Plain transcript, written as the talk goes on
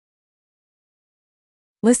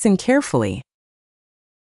Listen carefully.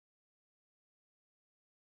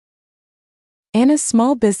 Anna's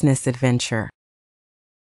small business adventure.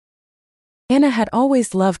 Anna had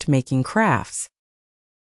always loved making crafts.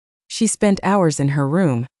 She spent hours in her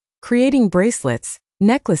room, creating bracelets,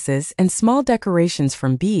 necklaces, and small decorations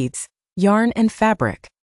from beads, yarn, and fabric.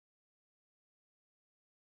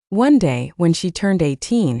 One day, when she turned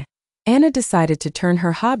 18, Anna decided to turn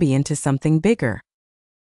her hobby into something bigger.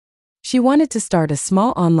 She wanted to start a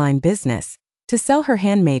small online business to sell her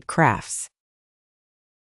handmade crafts.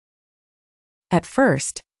 At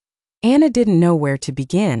first, Anna didn't know where to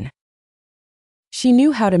begin. She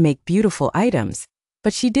knew how to make beautiful items,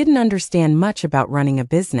 but she didn't understand much about running a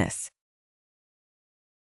business.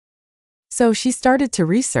 So she started to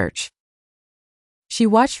research. She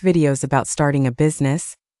watched videos about starting a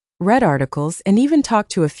business, read articles, and even talked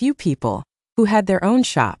to a few people who had their own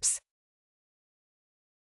shops.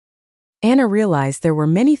 Anna realized there were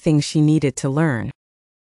many things she needed to learn: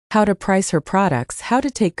 how to price her products, how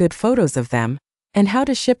to take good photos of them, and how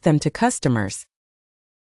to ship them to customers.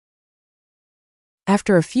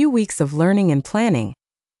 After a few weeks of learning and planning,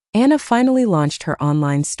 Anna finally launched her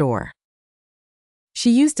online store.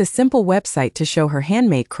 She used a simple website to show her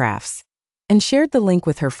handmade crafts and shared the link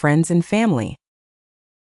with her friends and family.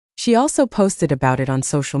 She also posted about it on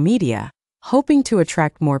social media, hoping to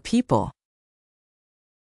attract more people.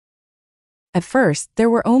 At first, there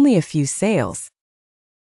were only a few sales.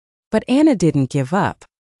 But Anna didn't give up.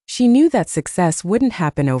 She knew that success wouldn't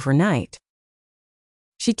happen overnight.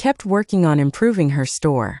 She kept working on improving her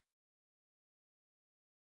store.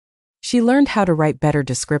 She learned how to write better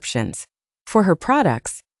descriptions for her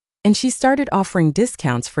products, and she started offering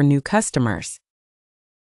discounts for new customers.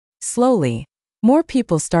 Slowly, more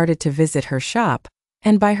people started to visit her shop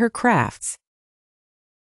and buy her crafts.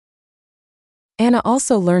 Anna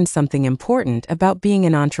also learned something important about being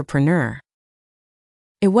an entrepreneur.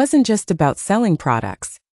 It wasn't just about selling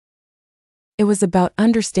products. It was about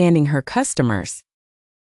understanding her customers.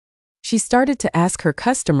 She started to ask her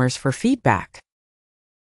customers for feedback.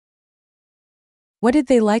 What did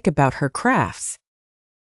they like about her crafts?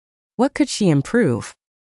 What could she improve?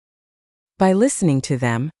 By listening to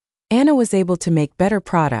them, Anna was able to make better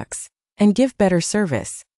products and give better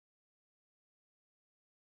service.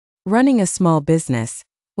 Running a small business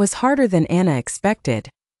was harder than Anna expected,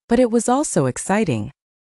 but it was also exciting.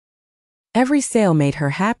 Every sale made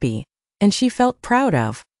her happy, and she felt proud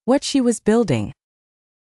of what she was building.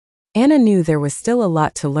 Anna knew there was still a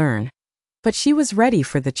lot to learn, but she was ready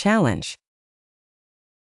for the challenge.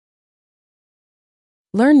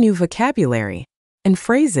 Learn new vocabulary and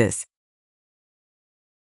phrases.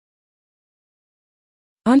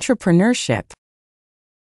 Entrepreneurship.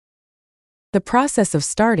 The process of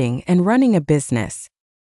starting and running a business.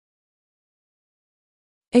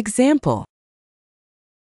 Example: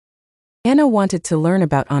 Anna wanted to learn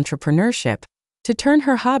about entrepreneurship to turn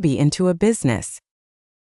her hobby into a business.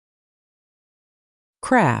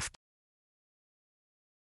 Craft.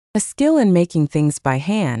 A skill in making things by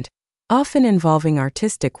hand, often involving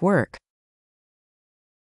artistic work.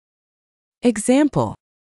 Example: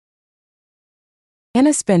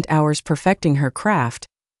 Anna spent hours perfecting her craft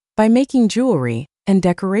by making jewelry and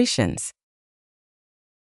decorations.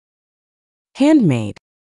 Handmade.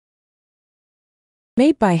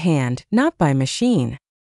 Made by hand, not by machine.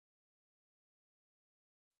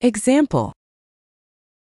 Example: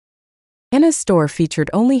 Anna's store featured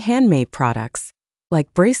only handmade products,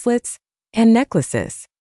 like bracelets and necklaces.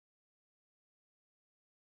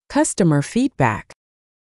 Customer feedback.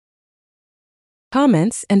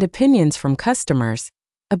 Comments and opinions from customers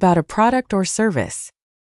about a product or service.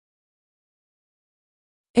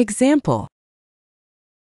 Example: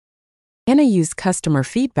 Anna used customer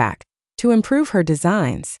feedback to improve her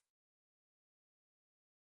designs.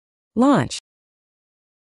 Launch.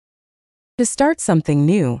 To start something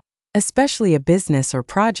new, especially a business or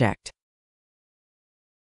project.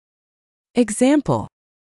 Example: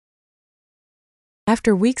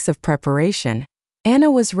 After weeks of preparation, Anna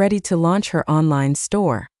was ready to launch her online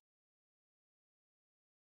store.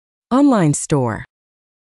 Online store.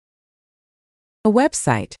 A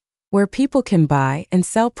website where people can buy and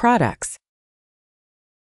sell products.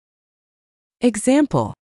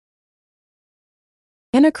 Example: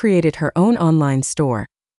 Anna created her own online store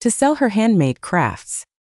to sell her handmade crafts.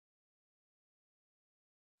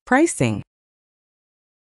 Pricing.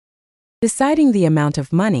 Deciding the amount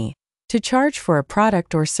of money to charge for a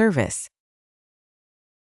product or service.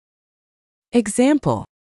 Example: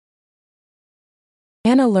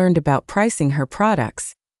 Anna learned about pricing her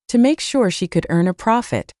products to make sure she could earn a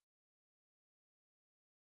profit.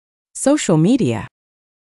 Social media.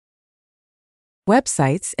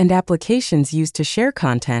 websites and applications used to share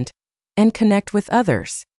content and connect with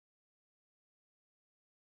others.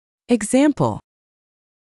 Example: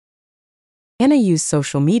 Anna used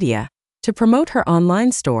social media to promote her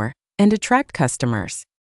online store and attract customers.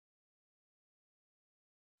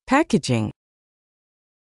 Packaging: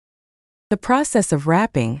 the process of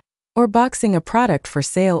wrapping or boxing a product for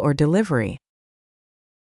sale or delivery.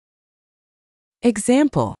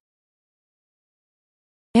 Example: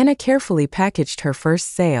 Anna carefully packaged her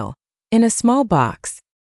first sale in a small box.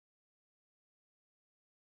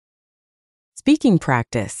 Speaking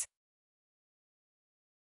practice: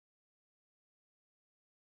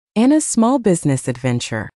 Anna's small business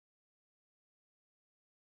adventure.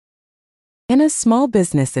 Anna's small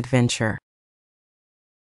business adventure.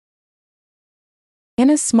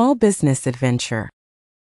 Anna's small business adventure.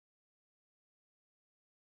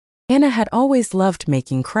 Anna had always loved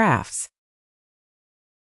making crafts.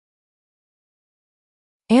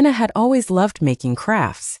 Anna had always loved making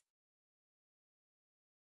crafts.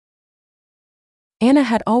 Anna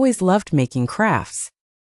had always loved making crafts.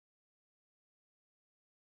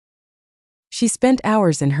 She spent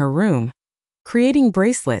hours in her room, creating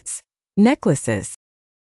bracelets, necklaces.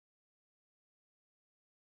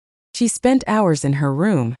 She spent hours in her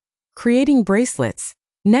room, creating bracelets,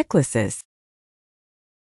 necklaces.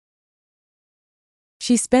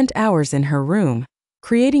 She spent hours in her room,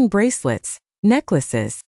 creating bracelets,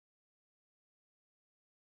 necklaces,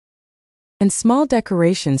 and small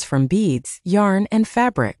decorations from beads, yarn, and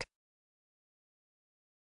fabric.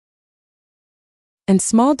 And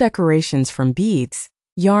small decorations from beads,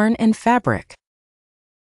 yarn, and fabric.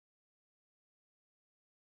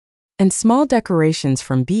 And small decorations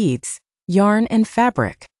from beads, yarn, and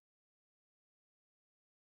fabric.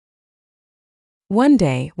 One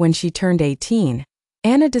day, when she turned 18,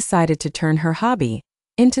 Anna decided to turn her hobby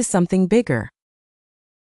into something bigger.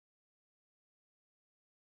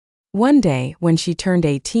 One day, when she turned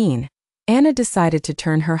 18, Anna decided to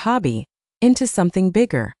turn her hobby into something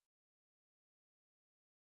bigger.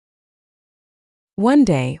 One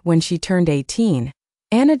day, when she turned 18,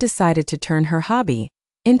 Anna decided to turn her hobby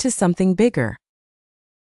into something bigger.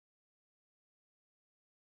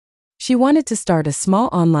 She wanted to start a small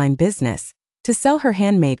online business to sell her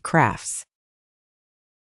handmade crafts.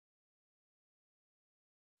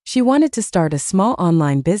 She wanted to start a small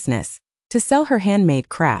online business to sell her handmade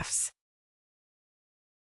crafts.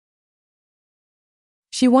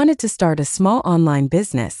 She wanted to start a small online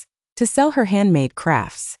business to sell her handmade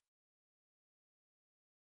crafts.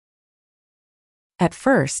 At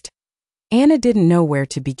first, Anna didn't know where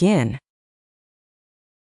to begin.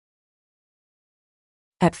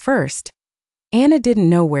 At first, Anna didn't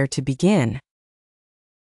know where to begin.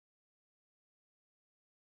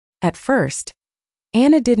 At first,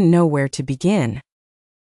 Anna didn't know where to begin.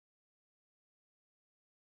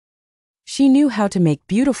 She knew how to make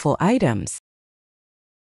beautiful items.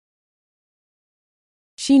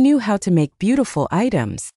 She knew how to make beautiful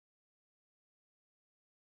items.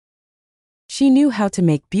 She knew how to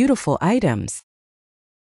make beautiful items.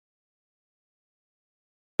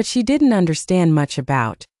 But she didn't understand much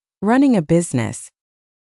about running a business.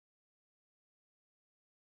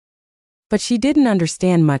 But she didn't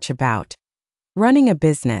understand much about running a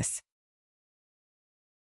business.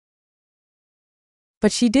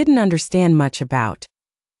 But she didn't understand much about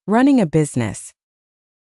running a business.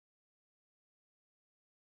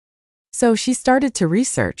 So she started to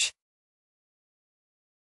research.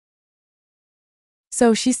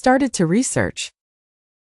 So she started to research.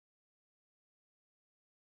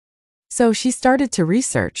 So she started to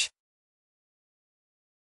research.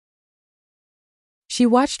 She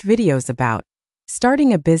watched videos about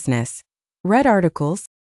starting a business, read articles.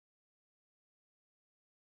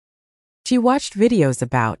 She watched videos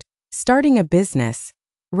about starting a business,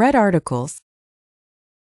 read articles.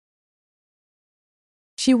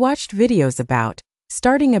 She watched videos about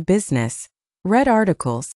starting a business, read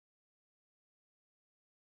articles,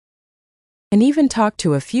 and even talked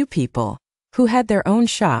to a few people who had their own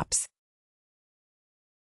shops.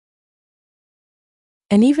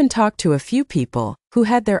 And even talked to a few people who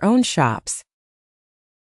had their own shops.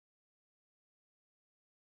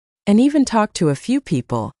 And even talked to a few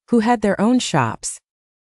people who had their own shops.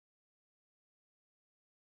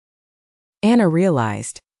 Anna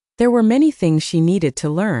realized there were many things she needed to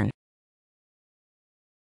learn.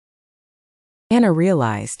 Anna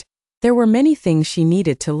realized there were many things she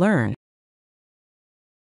needed to learn.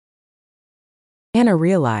 Anna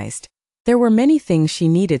realized there were many things she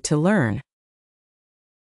needed to learn.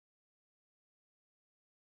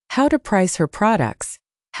 How to price her products,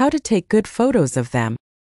 how to take good photos of them,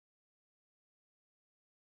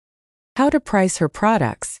 How to price her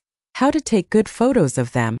products. How to take good photos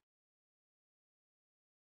of them.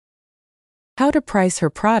 How to price her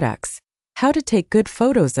products. How to take good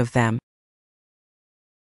photos of them.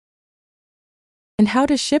 And how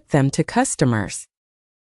to ship them to customers.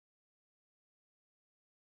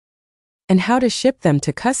 And how to ship them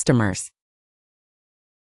to customers.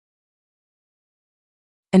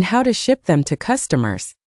 And how to ship them to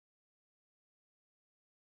customers.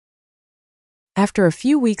 After a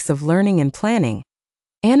few weeks of learning and planning,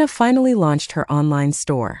 Anna finally launched her online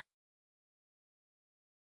store.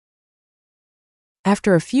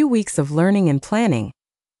 After a few weeks of learning and planning,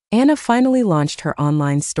 Anna finally launched her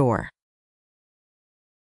online store.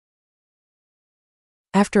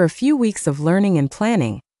 After a few weeks of learning and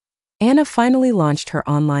planning, Anna finally launched her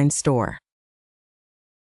online store.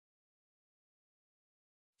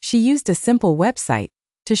 She used a simple website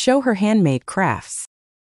to show her handmade crafts.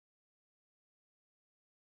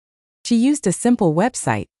 She used a simple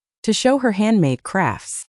website to show her handmade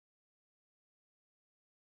crafts.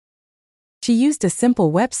 She used a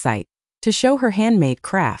simple website to show her handmade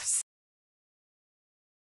crafts.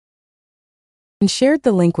 And shared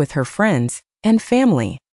the link with her friends and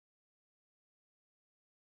family.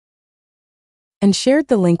 And shared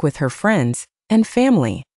the link with her friends and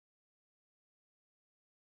family.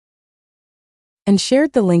 And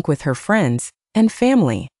shared the link with her friends and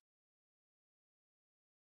family.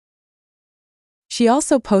 She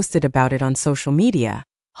also posted about it on social media,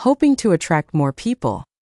 hoping to attract more people.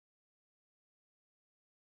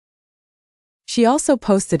 She also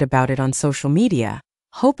posted about it on social media,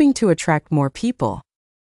 hoping to attract more people.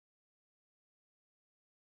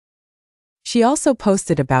 She also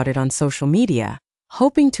posted about it on social media,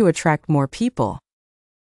 hoping to attract more people.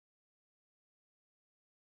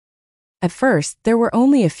 At first, there were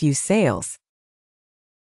only a few sales.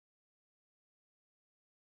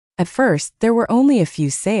 At first, there were only a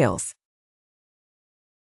few sales.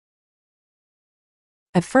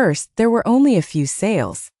 At first, there were only a few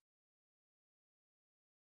sales.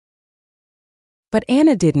 But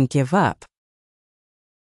Anna didn't give up.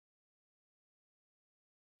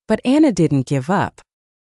 But Anna didn't give up.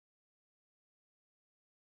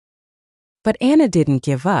 But Anna didn't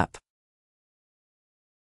give up.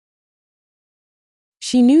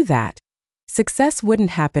 She knew that success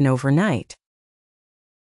wouldn't happen overnight.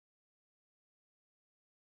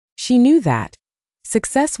 She knew that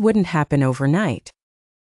success wouldn't happen overnight.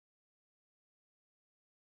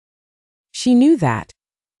 She knew that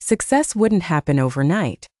success wouldn't happen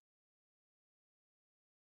overnight.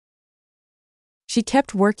 She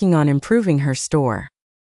kept working on improving her store.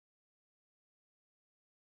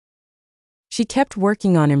 She kept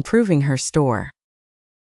working on improving her store.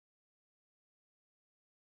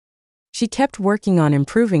 She kept working on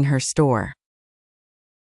improving her store.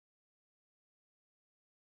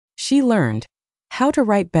 She learned how to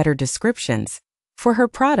write better descriptions for her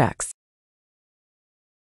products.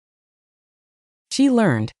 She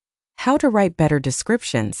learned how to write better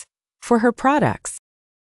descriptions for her products.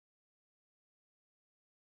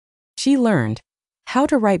 She learned how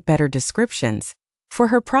to write better descriptions for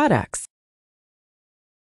her products.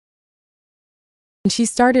 And she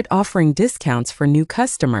started offering discounts for new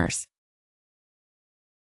customers.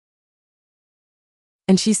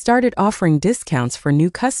 And she started offering discounts for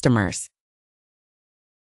new customers.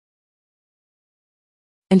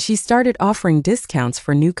 And she started offering discounts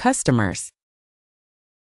for new customers.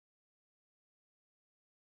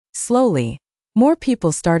 Slowly, more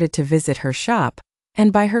people started to visit her shop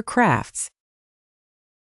and buy her crafts.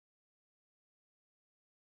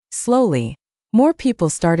 Slowly, more people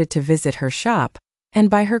started to visit her shop and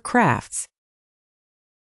buy her crafts.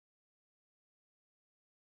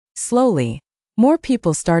 Slowly, more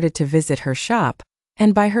people started to visit her shop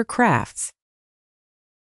and buy her crafts.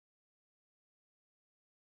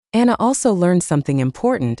 Anna also learned something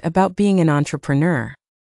important about being an entrepreneur.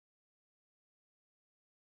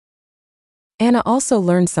 Anna also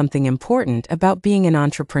learned something important about being an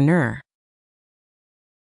entrepreneur.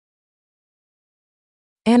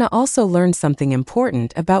 Anna also learned something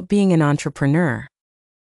important about being an entrepreneur.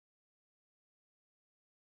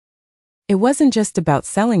 It wasn't just about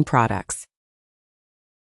selling products.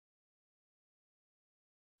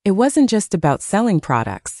 It wasn't just about selling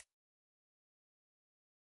products.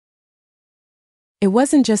 It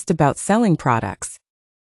wasn't just about selling products.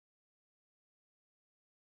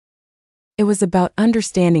 It was about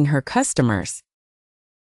understanding her customers.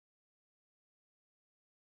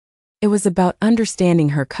 It was about understanding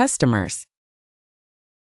her customers.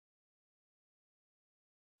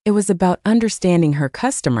 It was about understanding her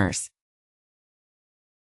customers.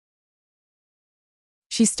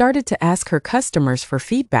 She started to ask her customers for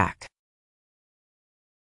feedback.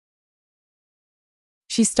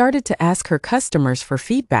 She started to ask her customers for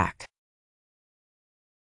feedback.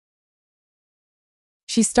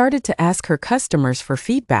 She started to ask her customers for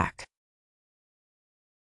feedback.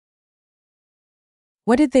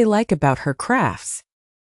 What did they like about her crafts?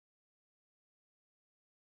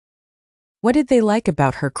 What did they like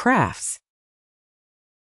about her crafts?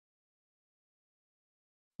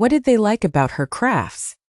 What did they like about her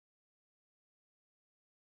crafts?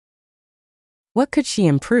 What could she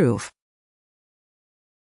improve?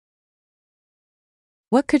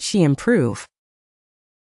 What could she improve?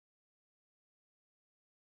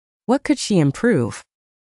 What could she improve?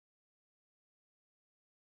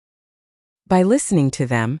 By listening to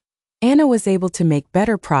them, Anna was able to make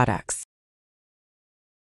better products.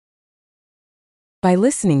 By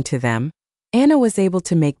listening to them, Anna was able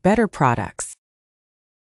to make better products.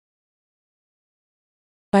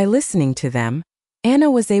 By listening to them, Anna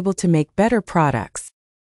was able to make better products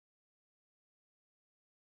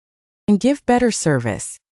and give better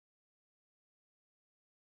service.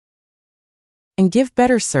 And give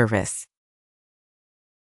better service.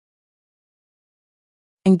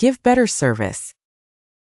 And give better service.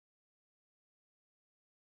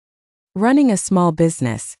 Running a small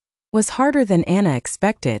business was harder than Anna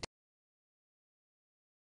expected.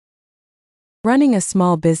 Running a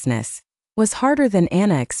small business was harder than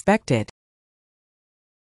Anna expected.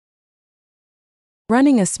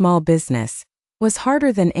 Running a small business was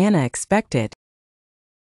harder than Anna expected.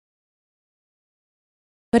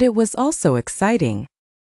 But it was also exciting.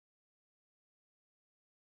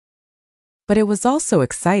 But it was also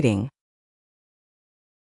exciting.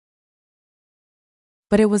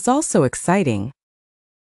 But it was also exciting.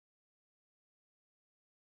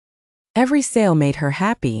 Every sale made her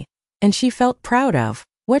happy, and she felt proud of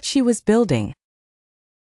what she was building.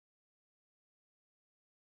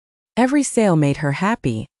 Every sale made her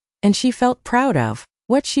happy, and she felt proud of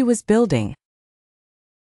what she was building.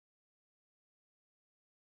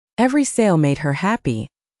 Every sale made her happy,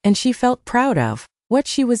 and she felt proud of what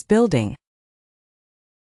she was building.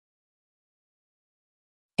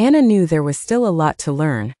 Anna knew there was still a lot to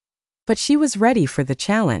learn, but she was ready for the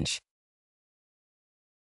challenge.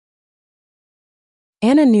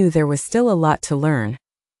 Anna knew there was still a lot to learn,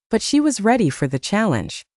 but she was ready for the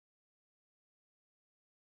challenge.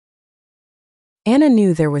 Anna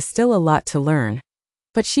knew there was still a lot to learn,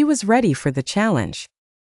 but she was ready for the challenge.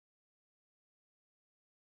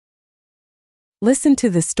 Listen to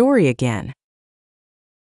the story again.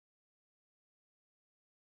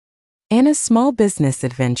 Anna's small business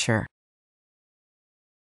adventure.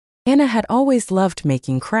 Anna had always loved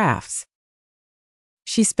making crafts.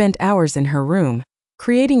 She spent hours in her room,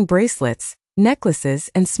 creating bracelets, necklaces,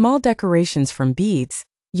 and small decorations from beads,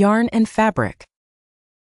 yarn, and fabric.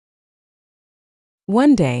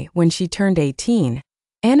 One day, when she turned 18,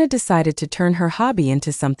 Anna decided to turn her hobby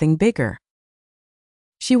into something bigger.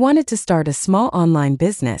 She wanted to start a small online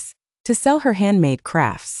business to sell her handmade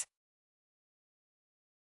crafts.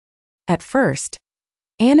 At first,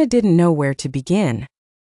 Anna didn't know where to begin.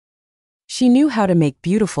 She knew how to make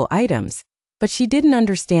beautiful items, but she didn't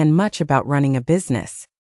understand much about running a business.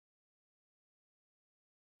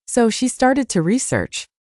 So she started to research.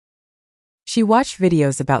 She watched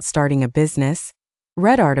videos about starting a business,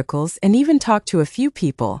 read articles, and even talked to a few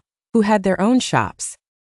people who had their own shops.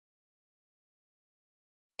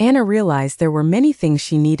 Anna realized there were many things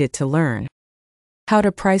she needed to learn: how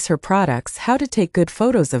to price her products, how to take good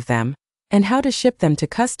photos of them, and how to ship them to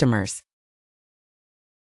customers.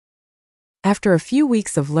 After a few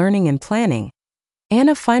weeks of learning and planning,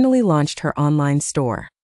 Anna finally launched her online store.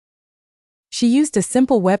 She used a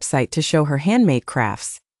simple website to show her handmade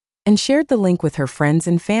crafts and shared the link with her friends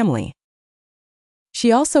and family.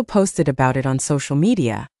 She also posted about it on social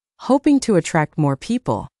media, hoping to attract more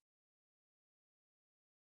people.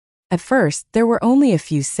 At first, there were only a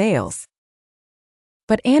few sales.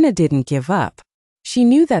 But Anna didn't give up. She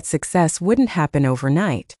knew that success wouldn't happen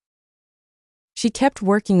overnight. She kept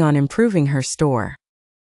working on improving her store.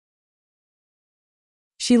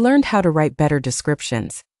 She learned how to write better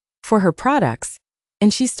descriptions for her products,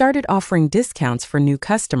 and she started offering discounts for new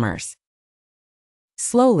customers.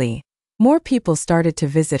 Slowly, more people started to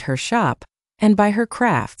visit her shop and buy her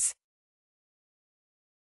crafts.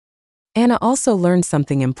 Anna also learned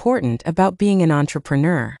something important about being an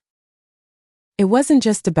entrepreneur. It wasn't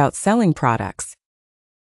just about selling products.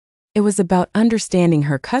 It was about understanding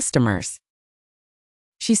her customers.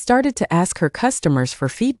 She started to ask her customers for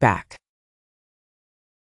feedback.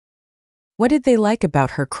 What did they like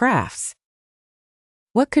about her crafts?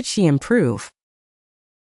 What could she improve?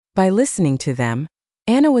 By listening to them,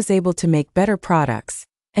 Anna was able to make better products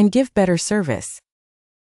and give better service.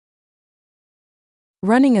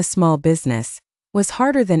 Running a small business was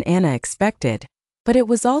harder than Anna expected, but it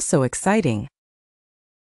was also exciting.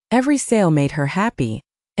 Every sale made her happy,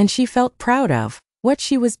 and she felt proud of what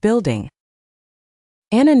she was building.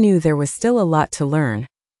 Anna knew there was still a lot to learn,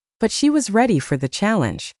 but she was ready for the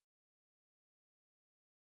challenge.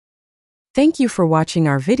 Thank you for watching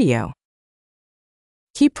our video.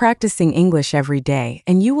 Keep practicing English every day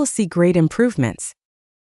and you will see great improvements.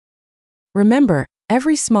 Remember,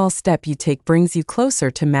 every small step you take brings you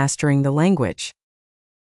closer to mastering the language.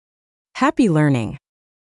 Happy learning!